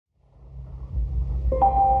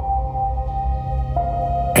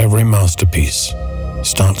Every masterpiece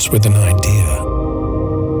starts with an idea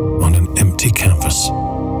on an empty canvas.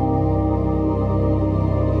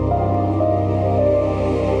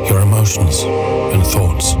 Your emotions and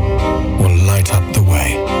thoughts will light up the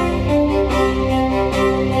way.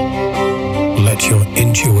 Let your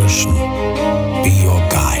intuition be your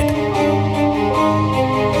guide.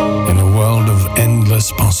 In a world of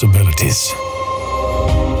endless possibilities,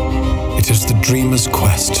 it is the dreamer's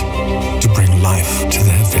quest to bring life to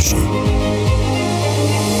their vision.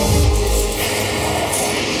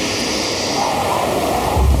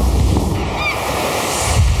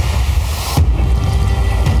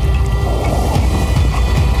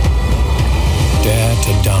 Dare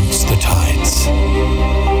to dance the tides,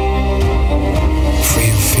 free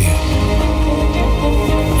of fear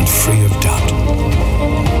and free of doubt.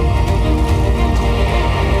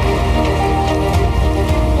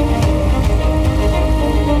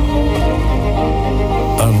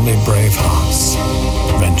 Only brave hearts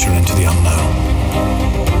venture into the unknown,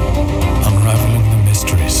 unraveling the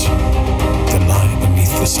mysteries that lie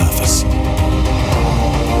beneath the surface.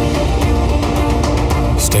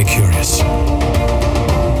 Stay curious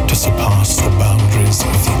to surpass the boundaries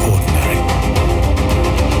of the ordinary,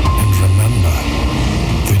 and remember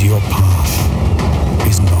that your path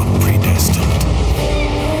is not predestined.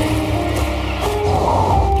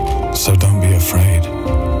 So don't be afraid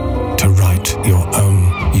to write your own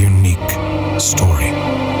unique story.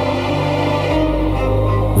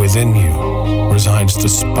 Within you resides the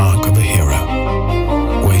spark of a hero,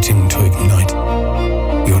 waiting to ignite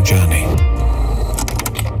your journey.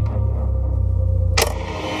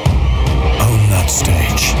 Own that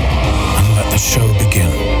stage and let the show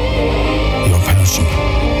begin. Your passion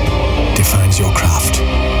defines your craft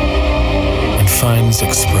and finds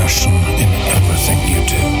expression in everything you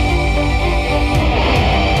do.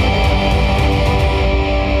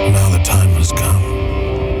 Now the time has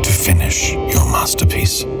come to finish your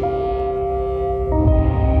masterpiece.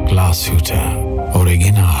 Glashütte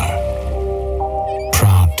Original.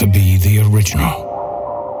 Proud to be the original.